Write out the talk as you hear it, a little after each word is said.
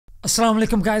Assalamu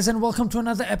alaikum guys, and welcome to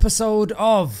another episode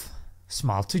of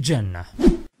Smile to Jannah.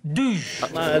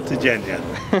 Smile to Jannah.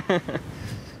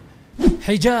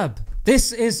 Hijab.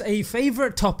 This is a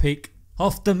favourite topic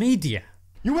of the media.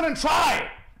 You wouldn't try!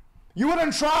 You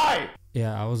wouldn't try!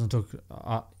 Yeah, I wasn't talking,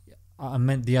 I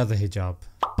meant the other hijab.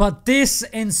 But this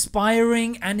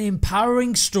inspiring and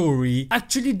empowering story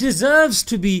actually deserves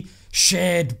to be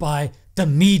shared by the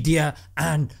media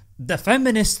and the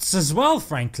feminists as well,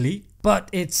 frankly. But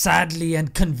it's sadly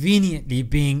and conveniently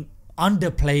being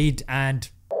underplayed and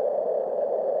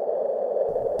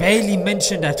barely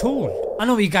mentioned at all. I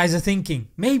know what you guys are thinking,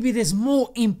 maybe there's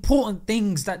more important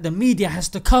things that the media has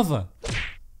to cover.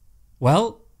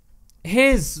 Well,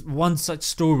 here's one such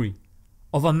story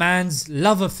of a man's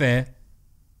love affair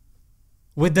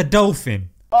with the dolphin.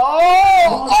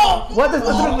 What does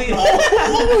that mean?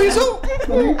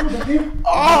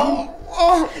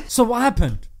 So what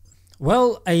happened?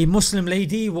 Well, a Muslim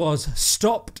lady was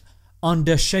stopped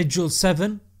under Schedule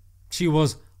 7. She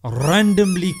was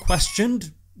randomly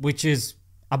questioned, which is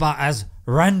about as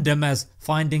random as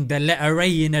finding the letter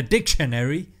A in a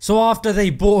dictionary. So after they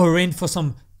brought her in for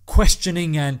some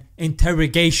questioning and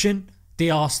interrogation, they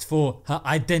asked for her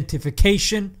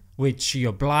identification, which she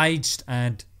obliged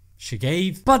and she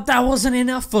gave. But that wasn't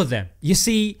enough for them. You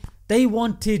see, they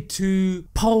wanted to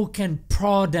poke and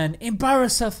prod and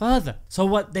embarrass her further. So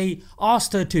what they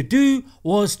asked her to do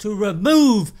was to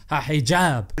remove her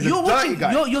hijab. You're watching,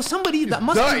 you're somebody that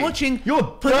must be watching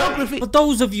pornography. For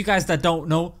those of you guys that don't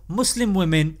know, Muslim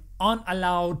women aren't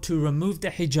allowed to remove the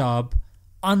hijab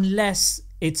unless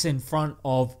it's in front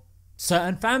of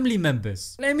certain family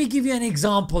members. Let me give you an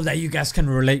example that you guys can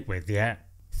relate with, yeah?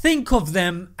 Think of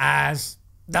them as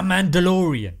the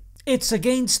Mandalorian. It's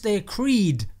against their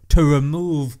creed to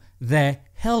remove their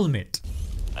helmet.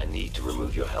 I need to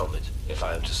remove your helmet if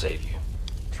I am to save you.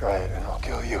 Try it and I'll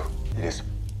kill you. It is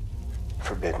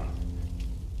forbidden.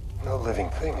 No living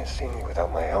thing has seen me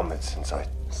without my helmet since I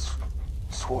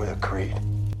swore the creed.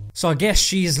 So I guess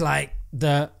she's like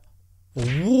the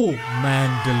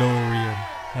womandalorian.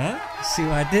 Huh? See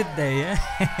what I did there,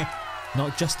 yeah?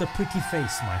 Not just a pretty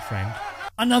face, my friend.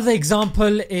 Another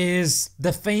example is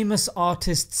the famous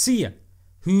artist Sia,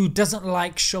 who doesn't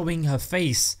like showing her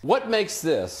face. What makes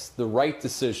this the right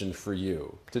decision for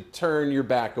you to turn your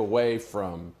back away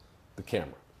from the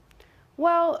camera?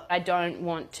 Well, I don't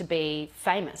want to be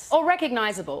famous or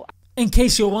recognisable. In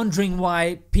case you're wondering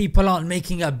why people aren't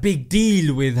making a big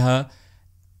deal with her,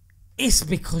 it's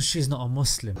because she's not a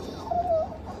Muslim.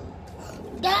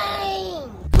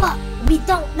 Dang! But we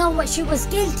don't know what she was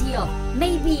guilty of.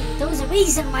 Maybe there was a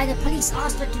reason why the police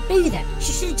asked her to do that.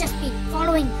 She should just be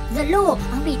following the law.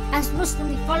 I mean, as Muslim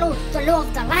we follow the law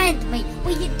of the land, mate.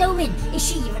 What are you doing? Is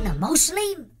she even a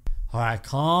Muslim? Alright,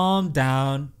 calm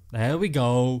down. There we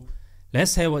go.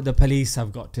 Let's hear what the police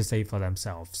have got to say for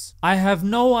themselves. I have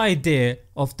no idea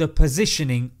of the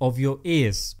positioning of your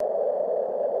ears.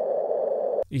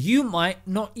 You might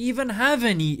not even have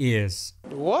any ears.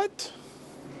 What?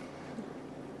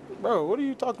 Bro, what are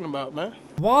you talking about, man?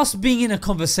 Whilst being in a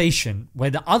conversation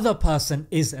where the other person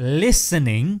is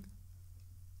listening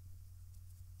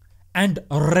and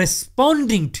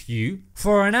responding to you,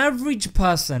 for an average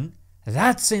person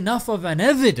that's enough of an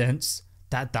evidence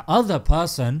that the other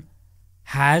person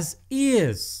has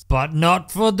ears. But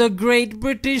not for the Great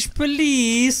British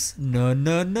Police. No,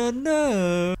 no, no,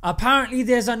 no. Apparently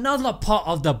there's another part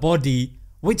of the body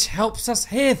which helps us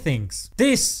hear things.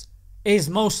 This is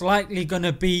most likely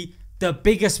gonna be the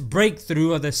biggest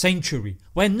breakthrough of the century,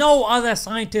 where no other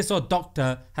scientist or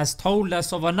doctor has told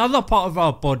us of another part of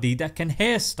our body that can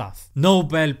hear stuff.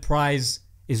 Nobel Prize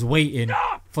is waiting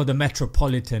for the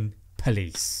Metropolitan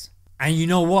Police. And you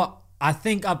know what? I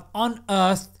think I've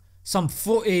unearthed some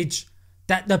footage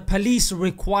that the police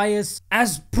requires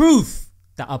as proof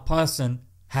that a person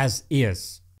has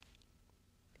ears.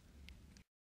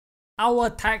 Our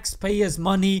taxpayers'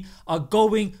 money are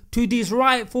going to these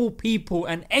rightful people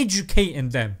and educating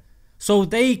them so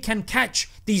they can catch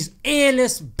these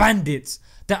earless bandits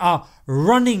that are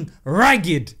running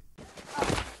ragged.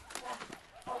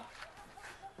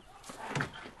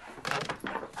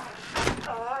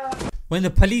 When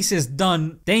the police is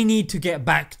done, they need to get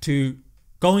back to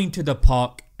going to the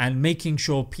park and making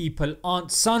sure people aren't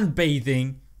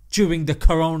sunbathing during the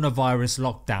coronavirus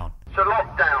lockdown. It's a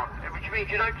lockdown, which means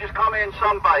you don't just come here and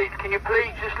sunbathe. Can you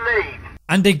please just leave?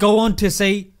 And they go on to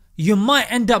say, you might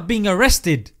end up being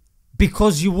arrested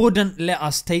because you wouldn't let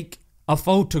us take a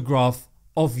photograph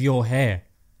of your hair.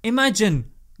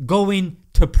 Imagine going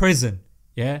to prison,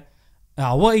 yeah?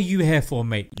 What are you here for,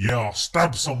 mate? Yeah, I'll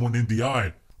stab someone in the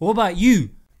eye. What about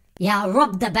you? Yeah, I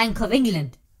robbed the Bank of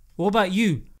England. What about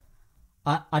you?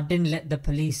 I didn't let the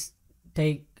police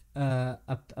take a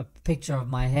picture of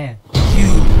my hair. You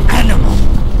animal!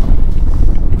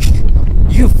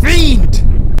 You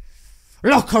fiend!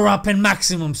 Lock her up in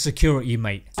maximum security,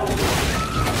 mate.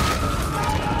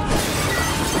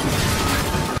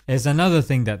 There's another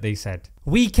thing that they said.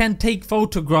 We can take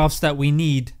photographs that we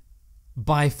need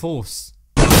by force.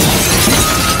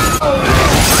 I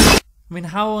mean,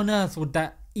 how on earth would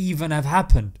that even have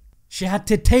happened? She had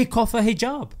to take off her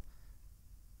hijab.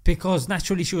 Because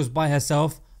naturally she was by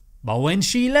herself. But when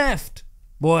she left,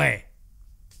 boy,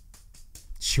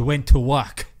 she went to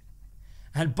work.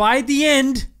 And by the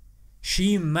end,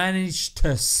 she managed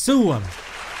to sue him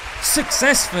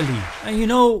successfully. And you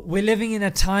know, we're living in a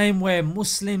time where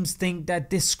Muslims think that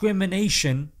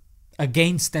discrimination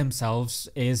against themselves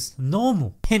is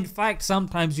normal. In fact,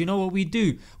 sometimes you know what we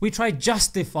do? We try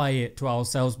justify it to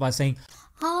ourselves by saying,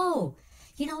 oh,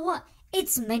 you know what?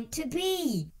 It's meant to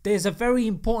be. There's a very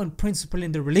important principle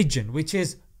in the religion, which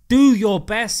is do your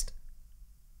best,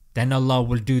 then Allah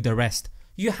will do the rest.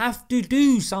 You have to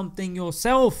do something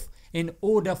yourself in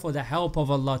order for the help of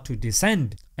Allah to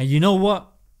descend. And you know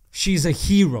what? She's a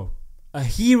hero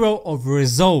of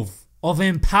resolve, of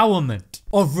empowerment,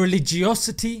 of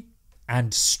religiosity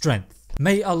and strength.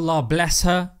 May Allah bless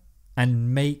her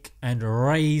and make and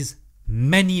raise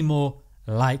many more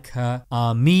like her.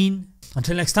 Ameen.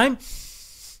 Until next time,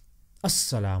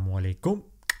 Assalamu alaikum.